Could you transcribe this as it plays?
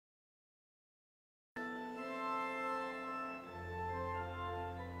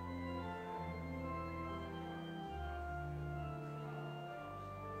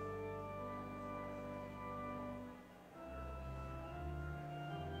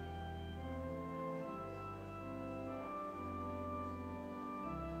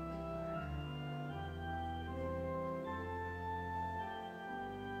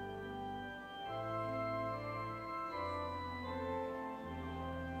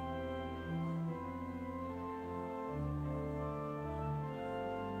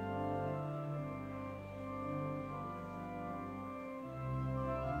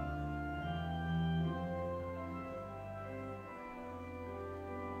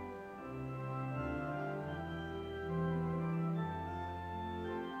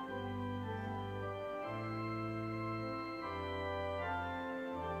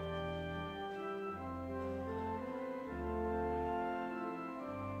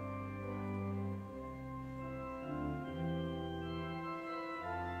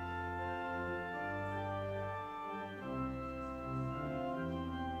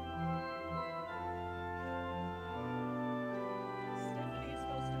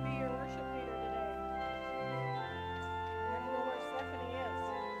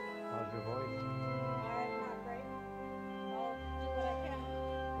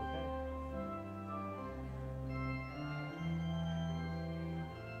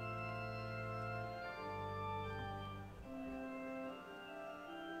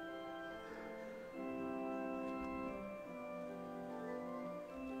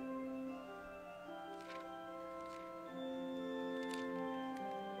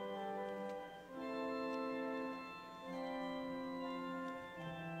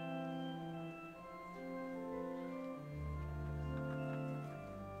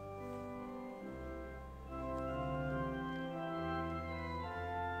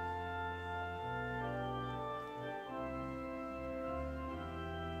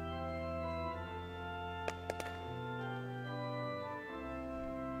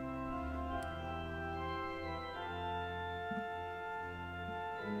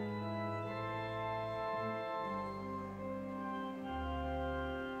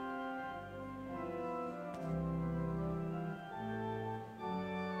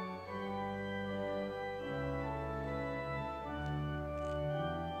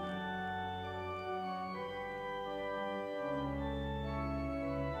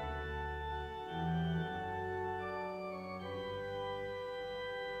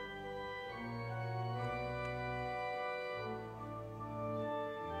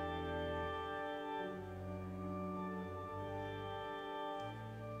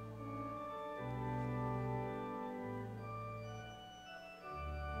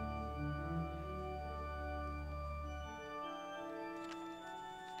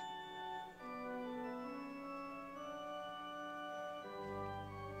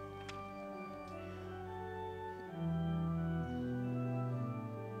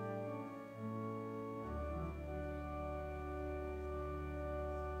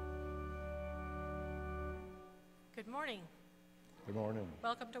morning. Good morning.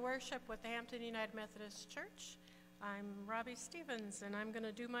 Welcome to worship with the Hampton United Methodist Church. I'm Robbie Stevens, and I'm going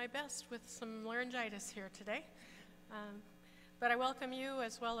to do my best with some laryngitis here today. But I welcome you,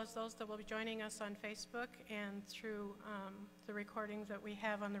 as well as those that will be joining us on Facebook and through the recordings that we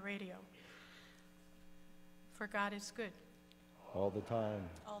have on the radio. For God is good. All the time.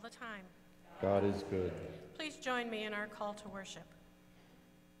 All the time. God is good. Please join me in our call to worship.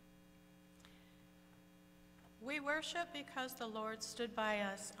 We worship because the Lord stood by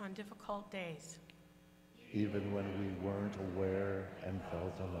us on difficult days. Even when we weren't aware and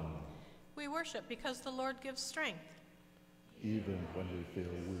felt alone. We worship because the Lord gives strength. Even when we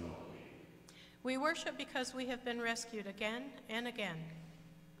feel weak. We worship because we have been rescued again and again.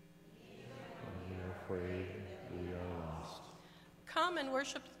 When we are afraid, we are lost. Come and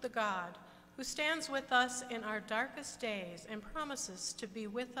worship the God who stands with us in our darkest days and promises to be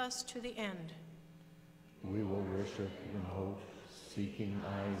with us to the end. We will worship in hope, seeking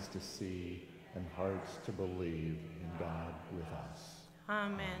eyes to see and hearts to believe in God with us.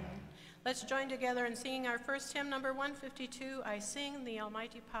 Amen. Amen. Let's join together in singing our first hymn, number 152, I Sing the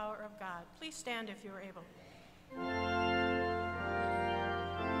Almighty Power of God. Please stand if you are able.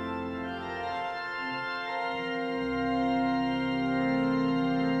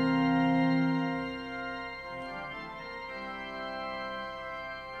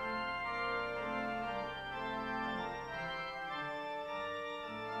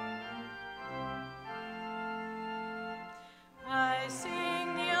 I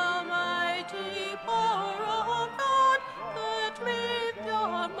sing the almighty power of God that made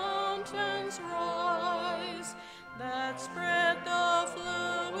the mountains rise, that spread the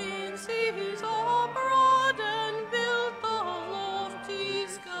flowing seas abroad and built the lofty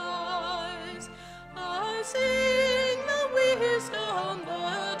skies. I sing the wisdom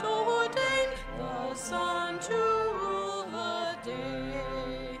that ordained the sun to rule the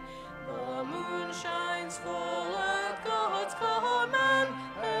day. The moon shines full at God's command,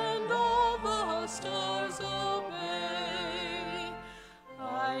 and all the stars obey.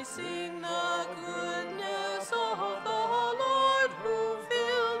 I sing the goodness of the Lord, who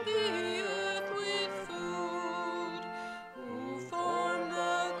filled the earth with food, who formed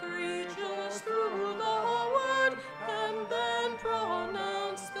the creatures through the word, and then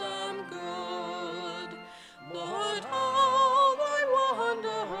pronounced them good. Lord, all thy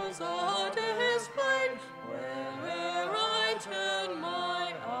wonders are displayed where'er I turn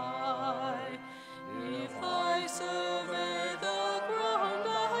my eye. If I survey the ground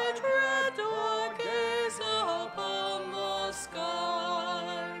I tread, or gaze upon the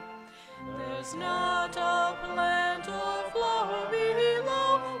sky, there's not a plant or flower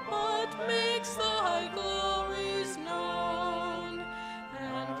below but makes thy glories known.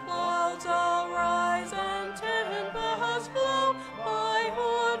 And clouds arise and tempests blow by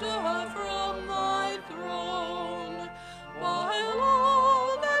order from thy throne, while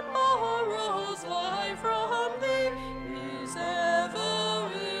all that borrows life from thee is ever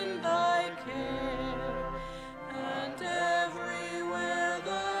in thy care. And everywhere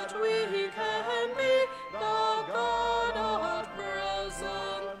that we can be, thou God art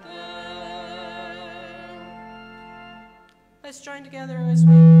present there. Let's join together as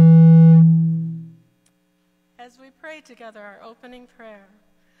we pray together our opening prayer.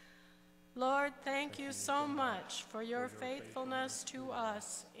 Lord, thank you so much for your faithfulness to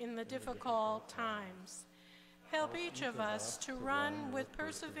us in the difficult times. Help each of us to run with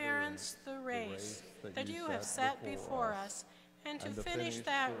perseverance the race that you have set before us, and to finish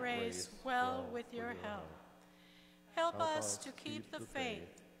that race well with your help. Help us to keep the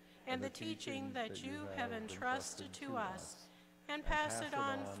faith and the teaching that you have entrusted to us, and pass it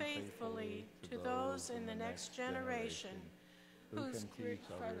on faithfully to those in the next generation whose teach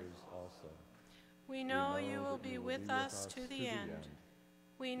others also. We know you will be with us to the end.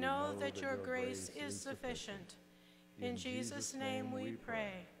 We know that your grace is sufficient. In Jesus' name we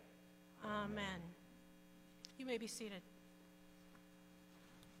pray. Amen. You may be seated.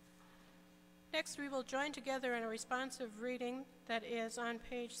 Next, we will join together in a responsive reading that is on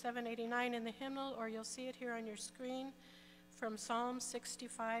page 789 in the hymnal, or you'll see it here on your screen, from Psalm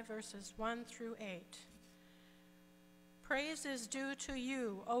 65, verses 1 through 8. Praise is due to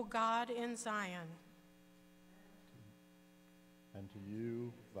you, O God in Zion. And to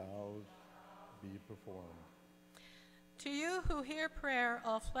you vows be performed. To you who hear prayer,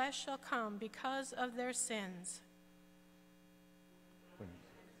 all flesh shall come because of their sins.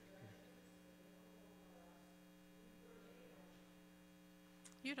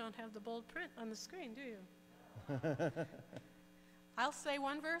 You don't have the bold print on the screen, do you? I'll say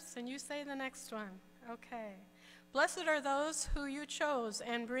one verse and you say the next one. Okay. Blessed are those who you chose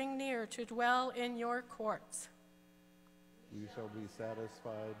and bring near to dwell in your courts. We shall be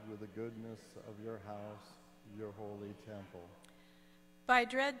satisfied with the goodness of your house, your holy temple. By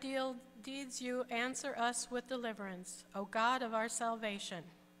dread deeds you answer us with deliverance, O God of our salvation.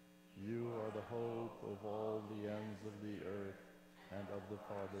 You are the hope of all the ends of the earth and of the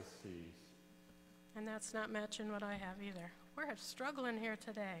farthest seas. And that's not matching what I have either. We're struggling here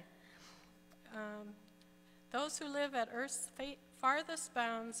today. Those who live at earth's farthest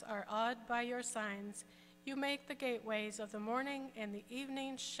bounds are awed by your signs. You make the gateways of the morning and the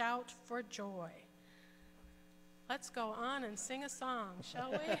evening shout for joy. Let's go on and sing a song,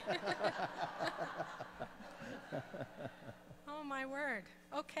 shall we? Oh, my word.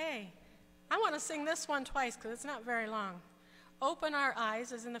 Okay. I want to sing this one twice because it's not very long. Open Our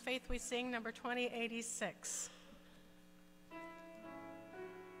Eyes is in the Faith We Sing, number 2086.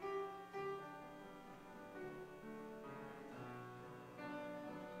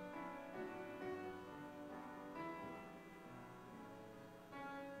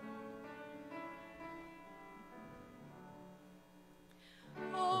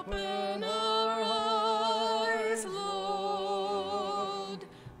 Open our eyes, Lord.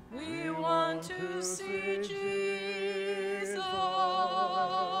 We want to see Jesus,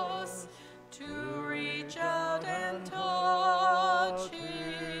 to reach out and touch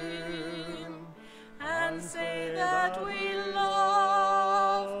him, and say that we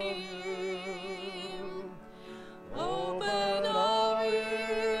love him. Open our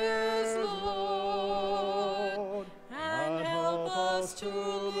ears, Lord, and help us to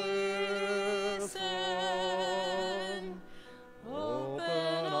listen.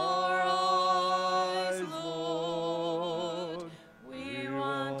 Open our eyes, Lord. We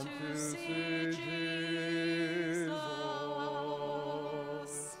want to see Jesus.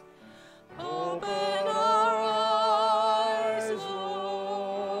 Open our eyes,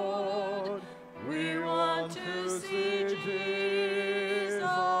 Lord. We want to see Jesus,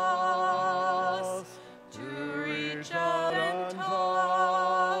 to reach out and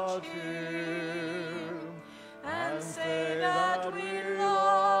touch him, and say that we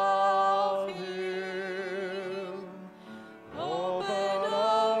love him. Open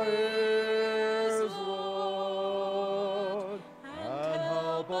our ears, Lord, and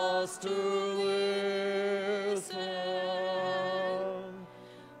help us to listen.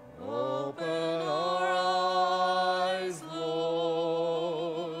 Open our eyes,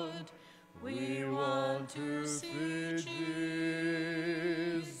 Lord. We want to see Jesus.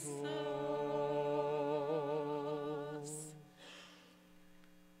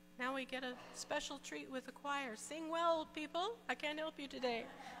 Now we get a special treat with the choir. Sing well, people. I can't help you today.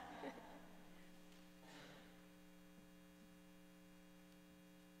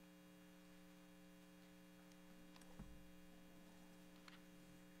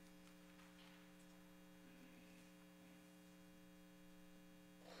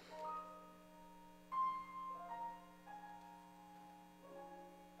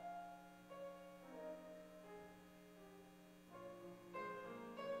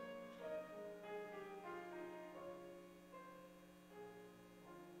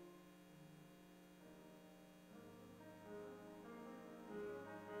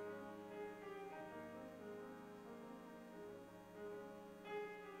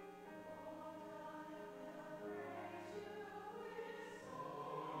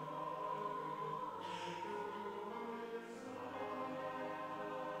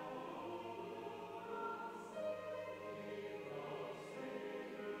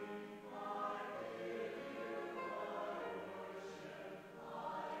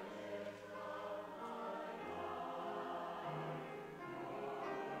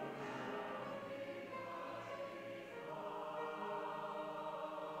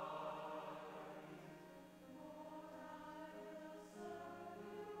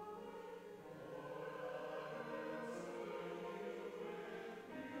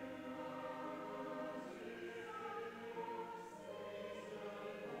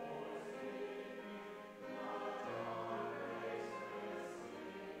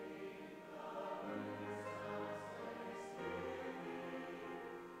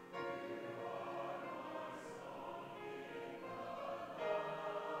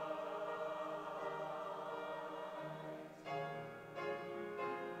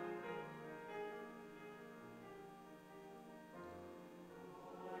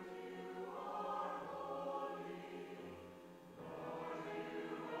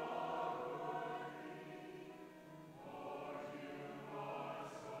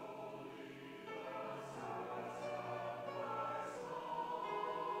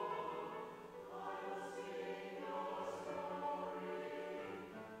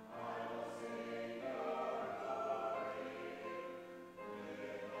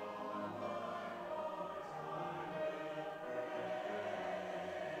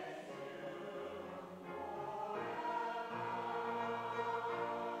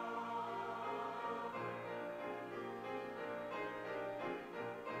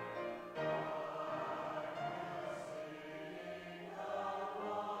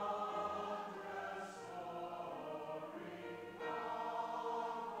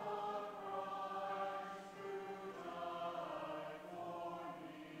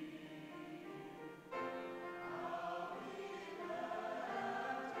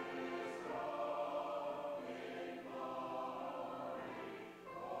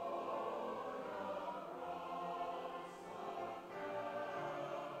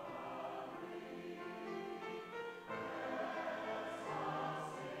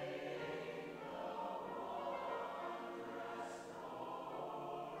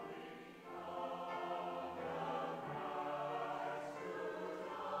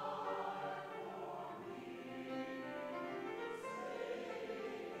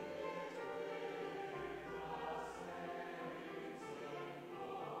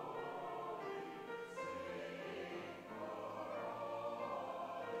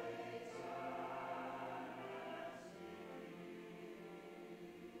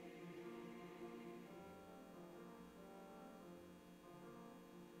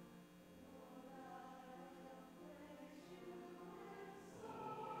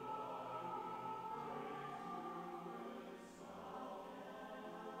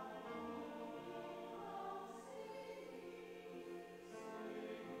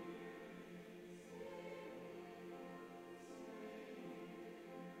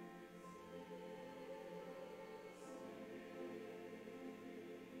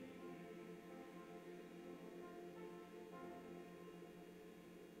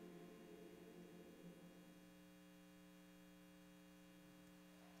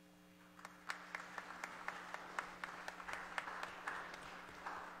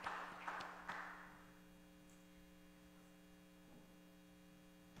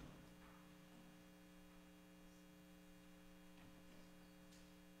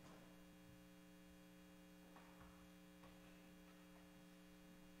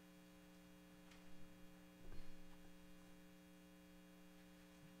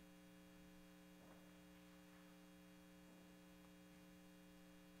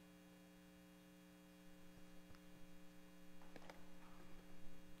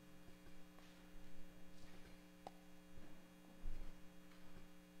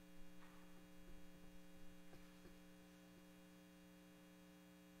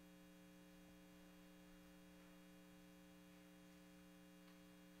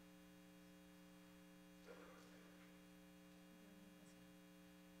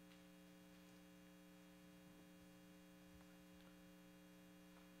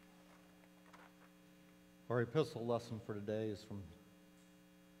 Our epistle lesson for today is from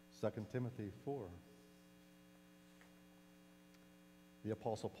 2 Timothy 4. The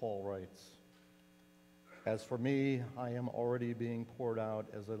Apostle Paul writes, "As for me, I am already being poured out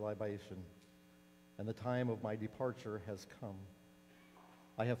as a libation, and the time of my departure has come.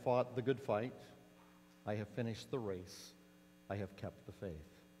 I have fought the good fight. I have finished the race. I have kept the faith.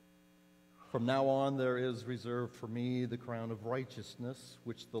 From now on there is reserved for me the crown of righteousness,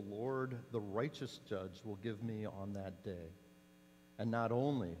 which the Lord, the righteous judge, will give me on that day, and not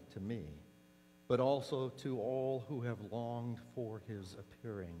only to me, but also to all who have longed for his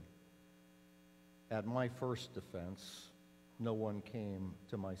appearing. At my first defense, no one came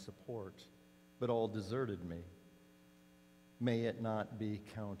to my support, but all deserted me. May it not be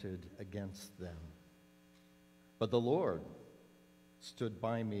counted against them. But the Lord stood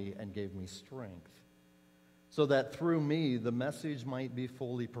by me and gave me strength, so that through me the message might be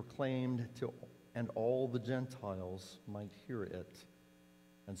fully proclaimed and all the Gentiles might hear it.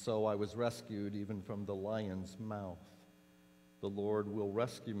 And so I was rescued even from the lion's mouth. The Lord will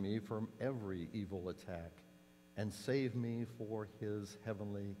rescue me from every evil attack and save me for his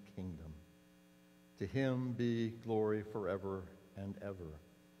heavenly kingdom. To him be glory forever and ever.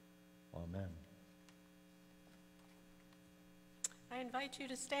 Amen." I invite you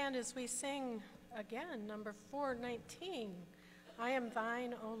to stand as we sing again, number 419, "I Am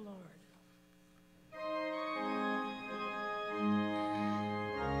Thine, O Lord."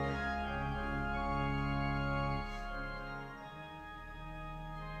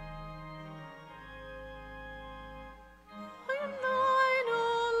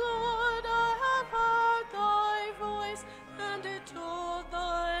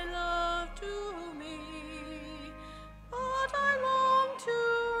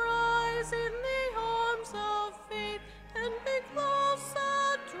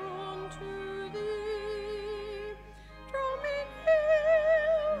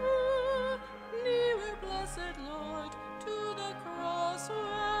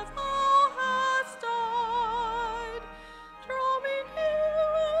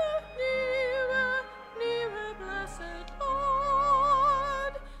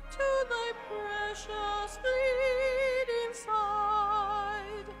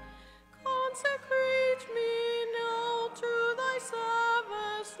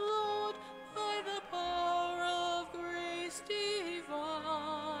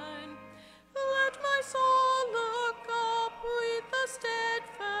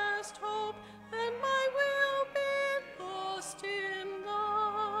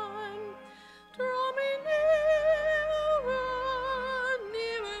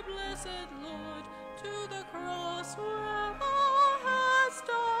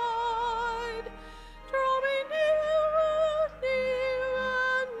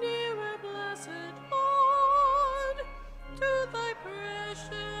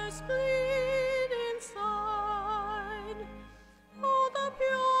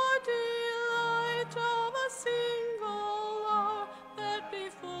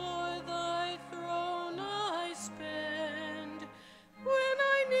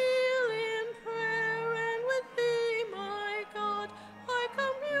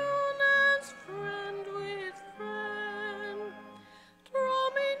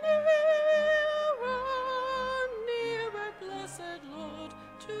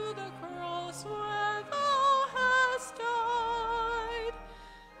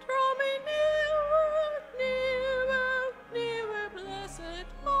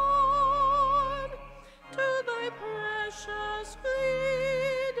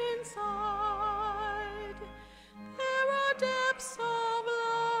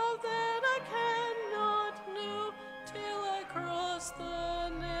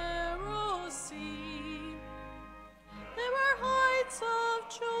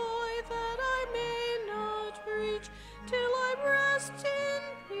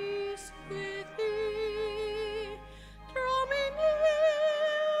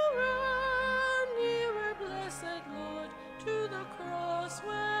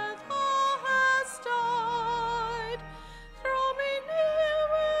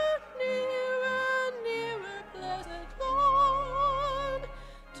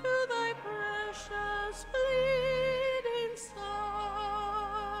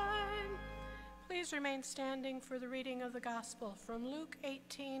 Remain standing for the reading of the Gospel from Luke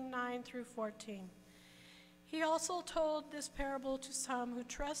 18:9 through 14. He also told this parable to some who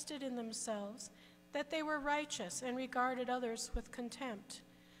trusted in themselves that they were righteous and regarded others with contempt.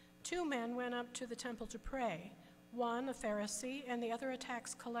 2 men went up to the temple to pray, one a Pharisee and the other a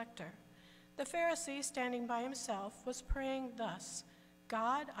tax collector. The Pharisee, standing by himself, was praying thus,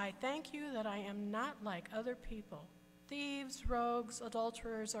 God, I thank you that I am not like other people, thieves, rogues,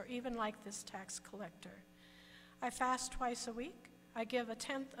 adulterers, or even like this tax collector. I fast twice a week. I give a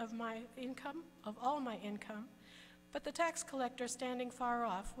tenth of my income, of all my income. But the tax collector, standing far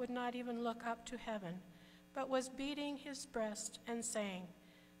off, would not even look up to heaven, but was beating his breast and saying,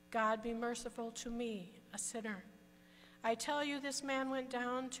 God be merciful to me, a sinner. I tell you, this man went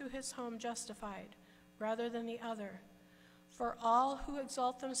down to his home justified, rather than the other. For all who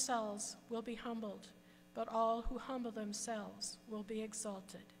exalt themselves will be humbled, but all who humble themselves will be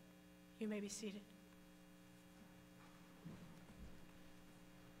exalted. You may be seated.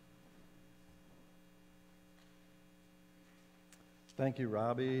 Thank you,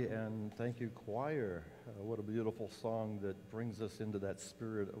 Robbie, and thank you, choir. What a beautiful song that brings us into that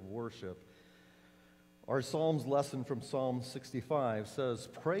spirit of worship. Our Psalms lesson from Psalm 65 says,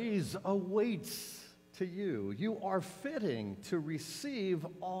 "Praise awaits to you. You are fitting to receive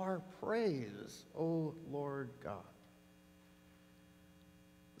our praise, O Lord God."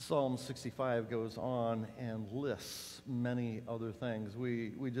 Psalm 65 goes on and lists many other things.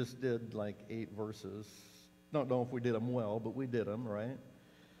 We just did like 8 verses. Don't know if we did them well, but we did them, right?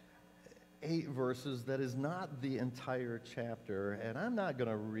 8 verses. That is not the entire chapter, and I'm not going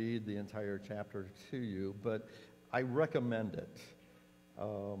to read the entire chapter to you, but I recommend it,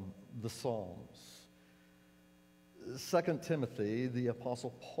 the Psalms. 2 Timothy, the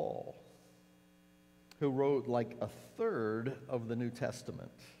Apostle Paul, who wrote like a third of the New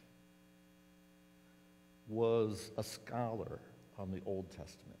Testament, was a scholar on the Old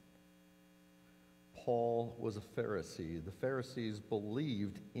Testament. Paul was a Pharisee. The Pharisees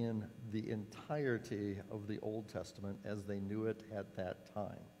believed in the entirety of the Old Testament as they knew it at that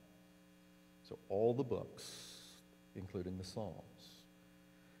time. So all the books, including the Psalms.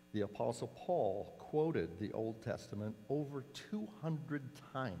 The Apostle Paul quoted the Old Testament over 200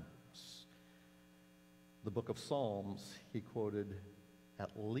 times. The book of Psalms he quoted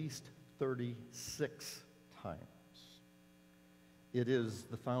at least 36 times. It is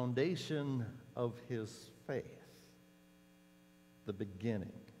the foundation of his faith, the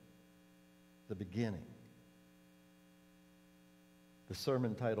beginning. The beginning. The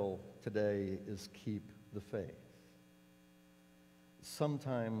sermon title today is Keep the Faith.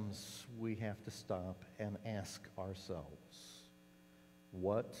 Sometimes we have to stop and ask ourselves,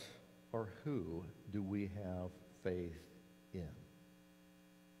 what or who do we have faith in?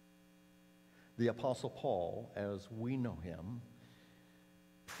 The Apostle Paul, as we know him,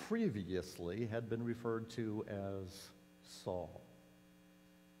 previously had been referred to as Saul.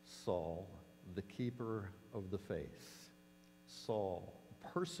 Saul, the keeper of the faith. Saul,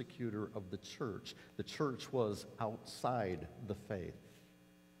 persecutor of the church. The church was outside the faith.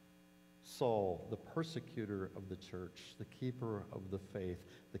 Saul, the persecutor of the church, the keeper of the faith,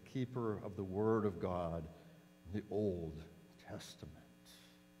 the keeper of the Word of God, the Old Testament.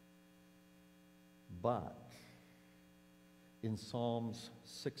 But in Psalms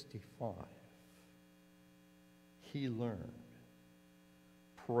 65, he learned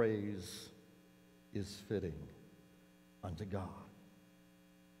praise is fitting unto God.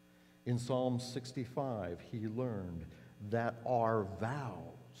 In Psalm 65, he learned that our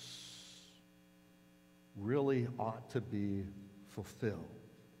vows really ought to be fulfilled.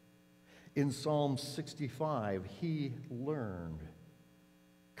 In Psalm 65, he learned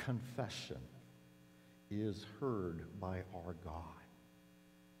confession is heard by our God.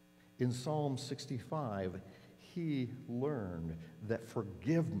 In Psalm 65, he learned that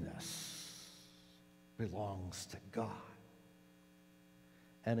forgiveness belongs to God.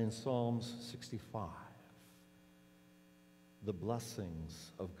 And in Psalms 65, the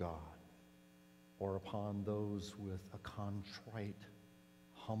blessings of God are upon those with a contrite,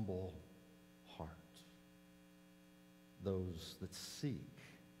 humble heart, those that seek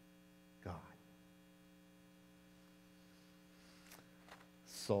God.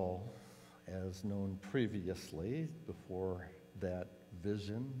 Saul, as known previously before that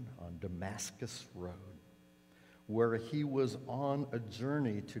vision on Damascus Road, where he was on a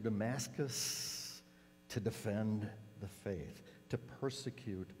journey to Damascus to defend the faith, to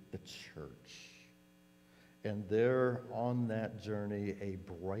persecute the church. And there on that journey, a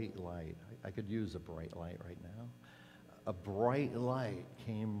bright light, I could use a bright light right now, a bright light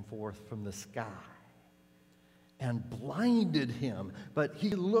came forth from the sky and blinded him. But he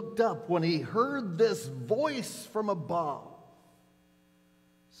looked up when he heard this voice from above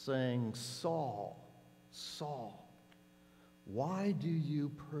saying, "Saul, Saul, why do you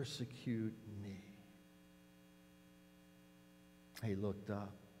persecute me?" He looked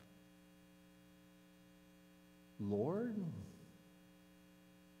up. "Lord,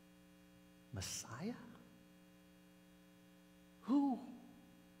 Messiah? Who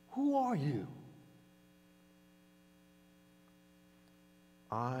are you?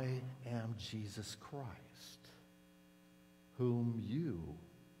 I am Jesus Christ, whom you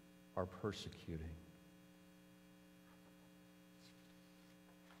are persecuting.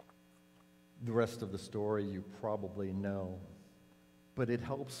 The rest of the story you probably know, but it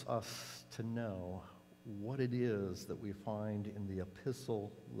helps us to know what it is that we find in the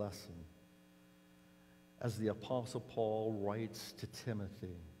epistle lesson. As the Apostle Paul writes to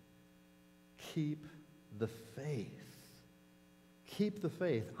Timothy, keep the faith. Keep the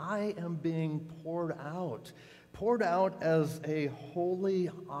faith. I am being poured out as a holy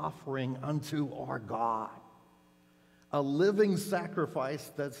offering unto our God. A living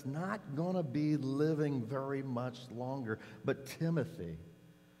sacrifice that's not going to be living very much longer. But Timothy,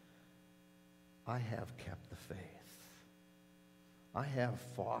 I have kept the faith. I have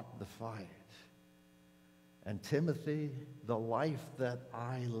fought the fight. And Timothy, the life that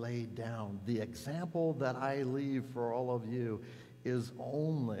I lay down, the example that I leave for all of you is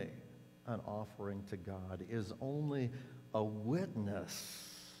only an offering to God, is only a witness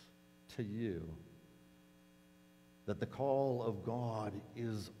to you that the call of God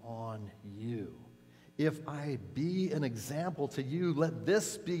is on you. If I be an example to you, let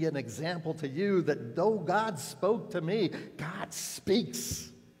this be an example to you that though God spoke to me, God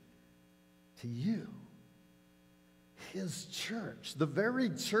speaks to you. His church, the very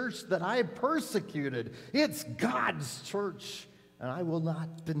church that I persecuted, it's God's church, and I will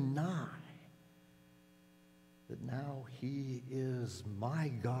not deny that now He is my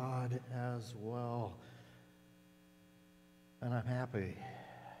God as well. And I'm happy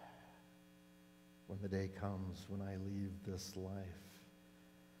when the day comes when I leave this life,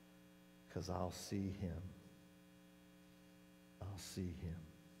 because I'll see Him. I'll see Him.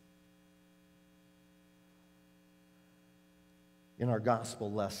 In our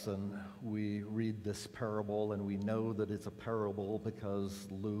gospel lesson, we read this parable, and we know that it's a parable because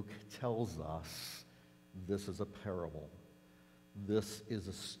Luke tells us this is a parable. This is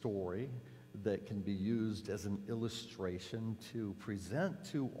a story that can be used as an illustration to present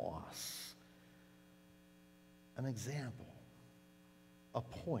to us an example, a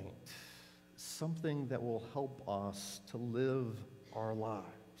point, something that will help us to live our lives.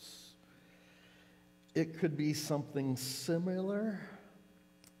 It could be something similar,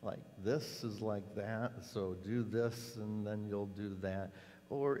 like this is like that, so do this and then you'll do that.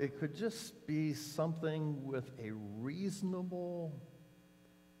 Or it could just be something with a reasonable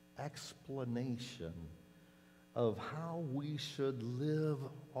explanation of how we should live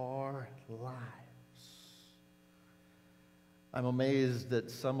our lives. I'm amazed that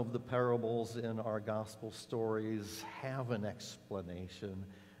some of the parables in our gospel stories have an explanation,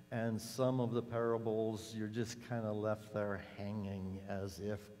 and some of the parables you're just kind of left there hanging as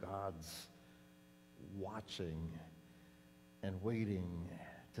if God's watching and waiting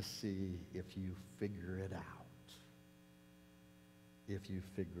to see if you figure it out. If you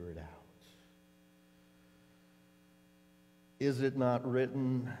figure it out. Is it not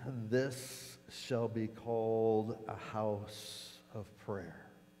written, this shall be called a house of prayer?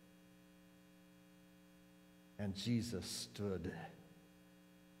 And Jesus stood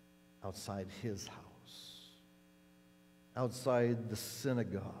outside His house, outside the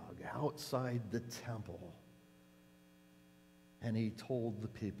synagogue, outside the temple, and He told the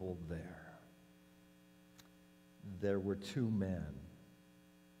people there were two men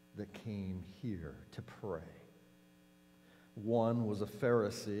that came here to pray. One was a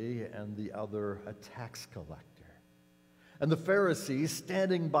Pharisee and the other a tax collector. And the Pharisee,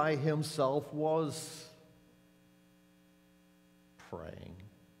 standing by himself, was praying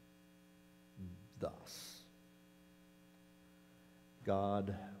thus: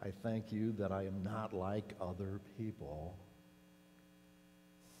 God, I thank you that I am not like other people,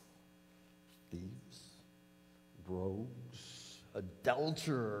 thieves, rogues,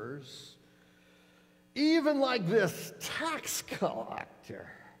 adulterers, even like this tax collector.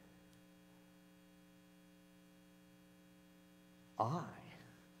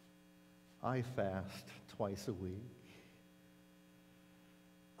 I fast twice a week.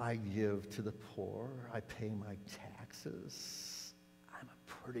 I give to the poor. I pay my taxes. I'm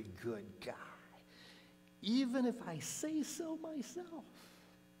a pretty good guy, even if I say so myself.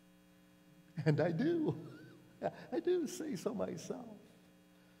 And I do. I do say so myself.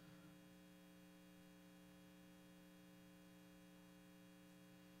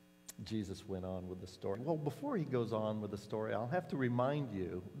 Jesus went on with the story. Well, before He goes on with the story, I'll have to remind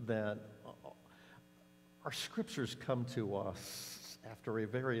you that our scriptures come to us after a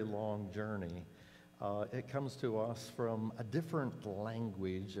very long journey. It comes to us from a different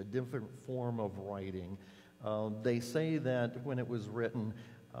language, a different form of writing. They say that when it was written,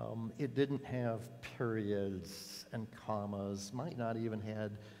 it didn't have periods and commas, might not even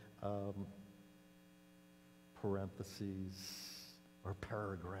had parentheses or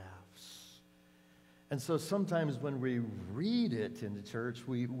paragraphs. And so sometimes when we read it in the church,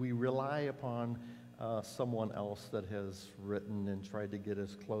 we rely upon someone else that has written and tried to get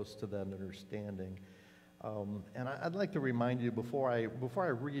us close to that understanding. And I'd like to remind you before I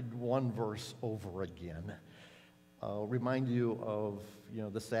read one verse over again, remind you of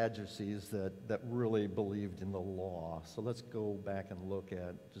the Sadducees that really believed in the law. So let's go back and look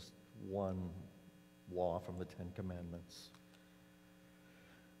at just one law from the Ten Commandments.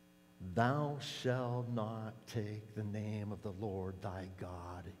 Thou shalt not take the name of the Lord thy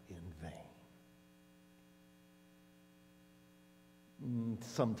God in vain.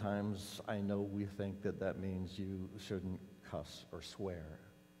 Sometimes I know we think that means you shouldn't cuss or swear.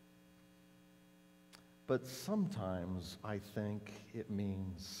 But sometimes I think it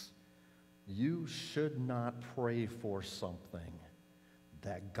means you should not pray for something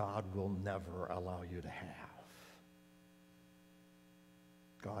that God will never allow you to have.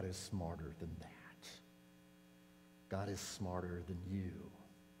 God is smarter than that. God is smarter than you.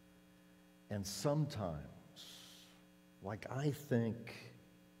 And sometimes, like I think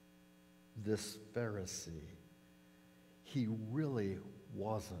this Pharisee, he really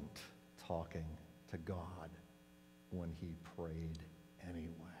wasn't talking to God when he prayed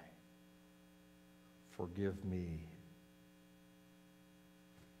anyway. Forgive me.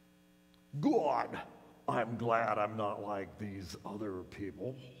 God, I'm glad I'm not like these other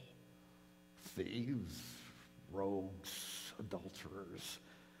people. Thieves, rogues, adulterers.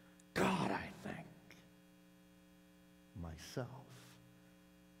 God, I thank myself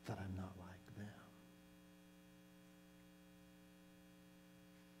that I'm not like them.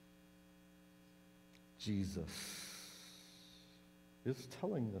 Jesus is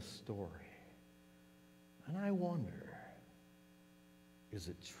telling this story, and I wonder, is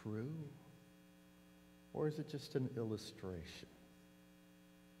it true or is it just an illustration?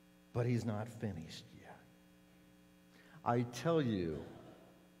 But he's not finished yet. I tell you,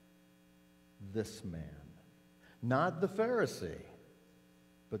 this man, not the Pharisee,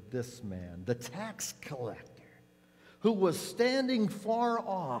 but this man, the tax collector, who was standing far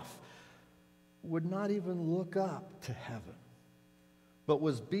off, would not even look up to heaven, but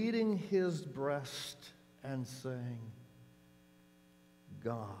was beating his breast and saying,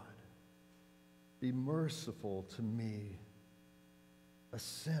 God, be merciful to me, a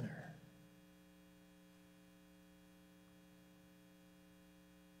sinner.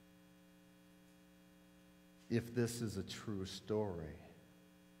 If this is a true story,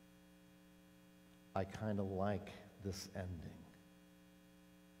 I kind of like this ending,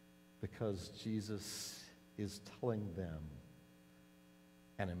 because Jesus is telling them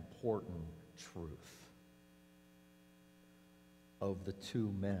an important truth. Of the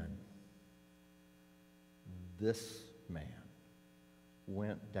two men, this man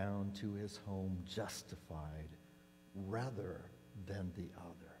went down to his home justified rather than the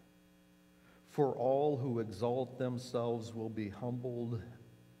other. For all who exalt themselves will be humbled,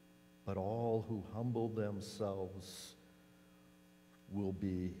 but all who humble themselves will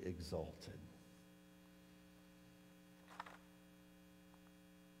be exalted.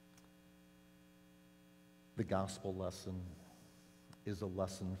 The gospel lesson is a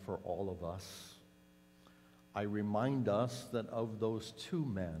lesson for all of us. I remind us that of those two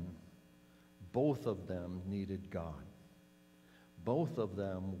men, both of them needed God. Both of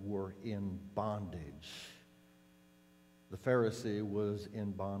them were in bondage. The Pharisee was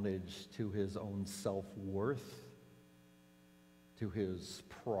in bondage to his own self-worth, to his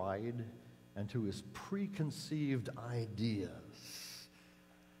pride, and to his preconceived ideas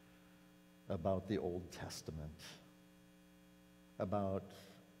about the Old Testament, about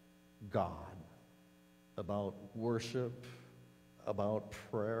God, about worship, about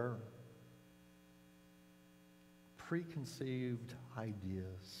prayer. Preconceived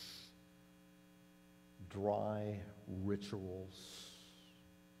ideas, dry rituals.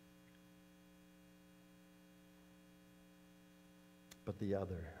 But the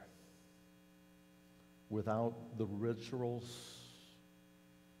other, without the rituals,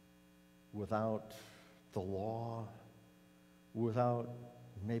 without the law, without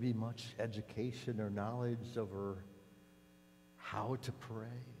maybe much education or knowledge over how to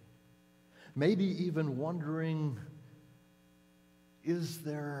pray, maybe even wondering, is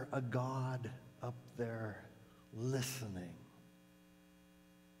there a God up there listening?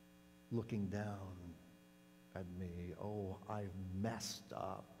 looking down at me. Oh, I've messed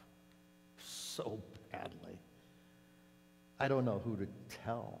up so badly. I don't know who to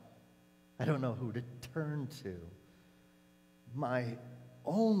tell. I don't know who to turn to. My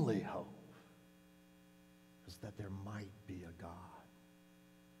only hope is that there might be a God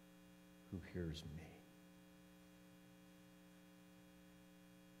who hears me.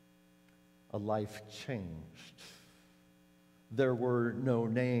 A life changed. There were no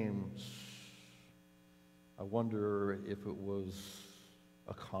names. I wonder if it was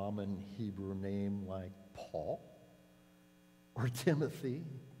a common Hebrew name like Paul or Timothy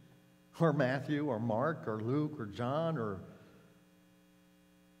or Matthew or Mark or Luke or John, or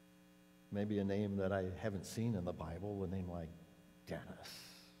maybe a name that I haven't seen in the Bible, a name like Dennis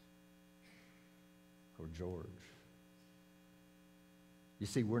or George. You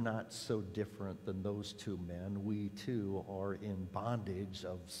see, we're not so different than those two men. We too are in bondage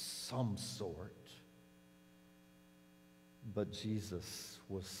of some sort. But Jesus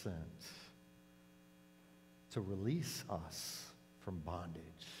was sent to release us from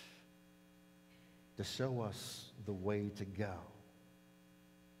bondage, to show us the way to go,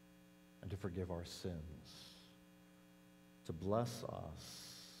 and to forgive our sins, to bless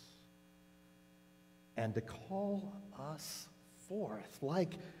us, and to call us forth.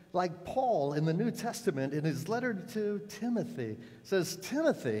 Like Paul in the New Testament in his letter to Timothy says,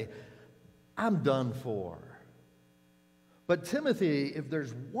 Timothy, I'm done for. But Timothy, if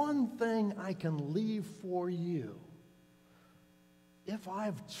there's one thing I can leave for you, if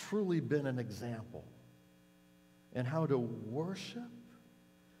I've truly been an example in how to worship,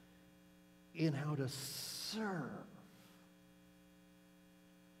 in how to serve,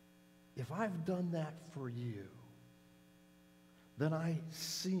 if I've done that for you, then I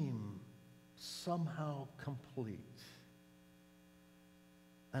seem somehow complete.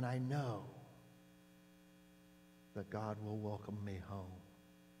 And I know that God will welcome me home,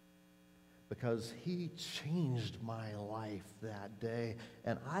 because he changed my life that day,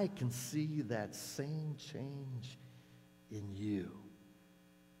 and I can see that same change in you.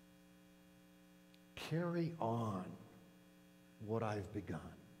 Carry on what I've begun.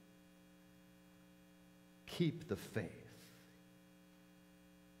 Keep the faith.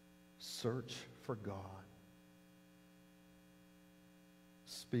 Search for God.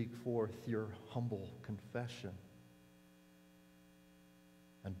 Speak forth your humble confession.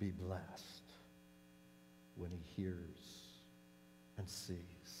 And be blessed when he hears and sees,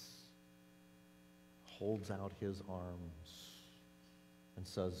 holds out his arms and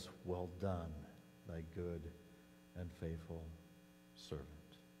says, well done, thy good and faithful servant.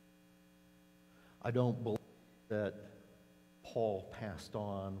 I don't believe that Paul passed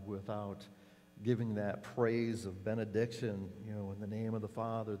on without giving that praise of benediction, in the name of the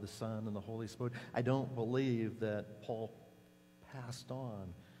Father, the Son, and the Holy Spirit. I don't believe that Paul passed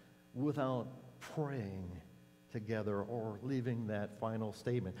on without praying together or leaving that final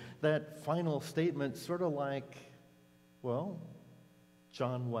statement. That final statement sort of like,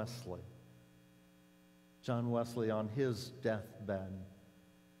 John Wesley. John Wesley on his deathbed,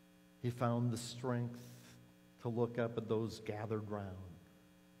 he found the strength to look up at those gathered round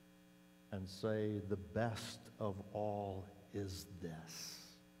and say, the best of all is this: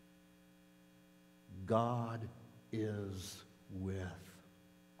 God is with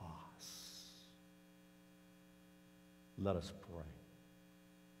us. Let us pray.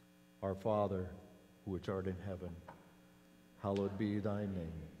 Our Father, which art in heaven, hallowed be thy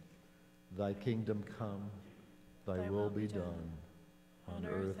name. Thy kingdom come, thy will be done, on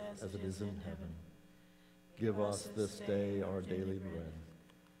earth as it is in heaven. Give us this day our daily bread,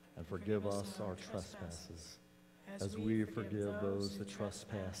 and forgive us our trespasses, as we forgive those that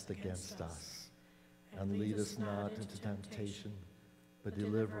trespass against us. And lead us not into temptation, but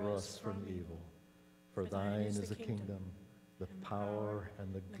deliver us from evil. For thine is the kingdom, the power,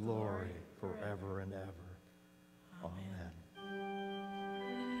 and the glory forever and ever. Amen.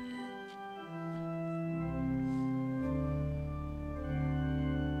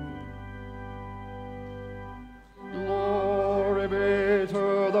 Glory be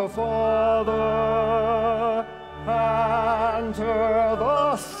to the Father, and to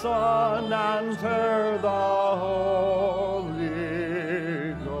the Son, and to the Holy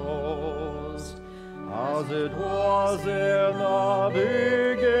Ghost, as it was in the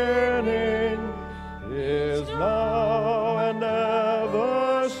beginning, is now, and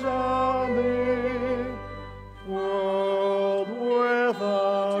ever shall be, world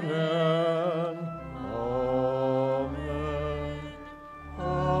without end. Amen. Amen.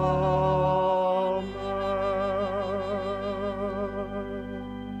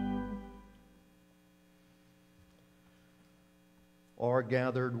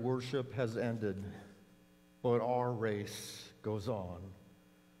 gathered worship has ended, but our race goes on.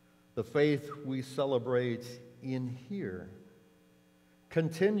 The faith we celebrate in here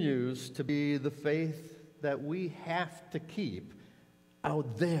continues to be the faith that we have to keep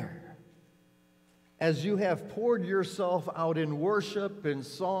out there. As you have poured yourself out in worship, in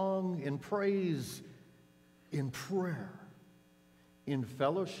song, in praise, in prayer, in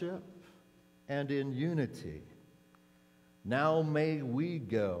fellowship, and in unity, now may we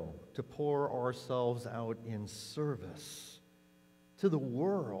go to pour ourselves out in service to the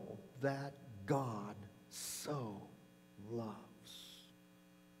world that God so loves.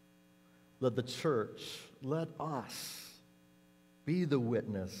 Let the church, let us be the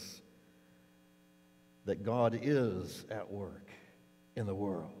witness that God is at work in the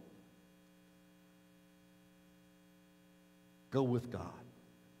world. Go with God.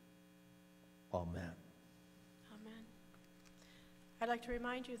 Amen. Amen. I'd like to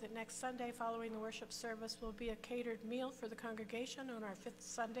remind you that next Sunday following the worship service will be a catered meal for the congregation on our fifth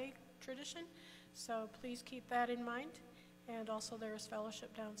Sunday tradition. So please keep that in mind. And also there is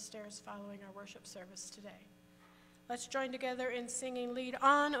fellowship downstairs following our worship service today. Let's join together in singing Lead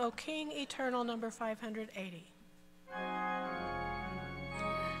On, O King Eternal, number 580.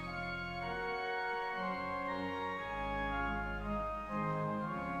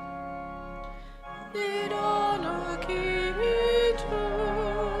 Lead on.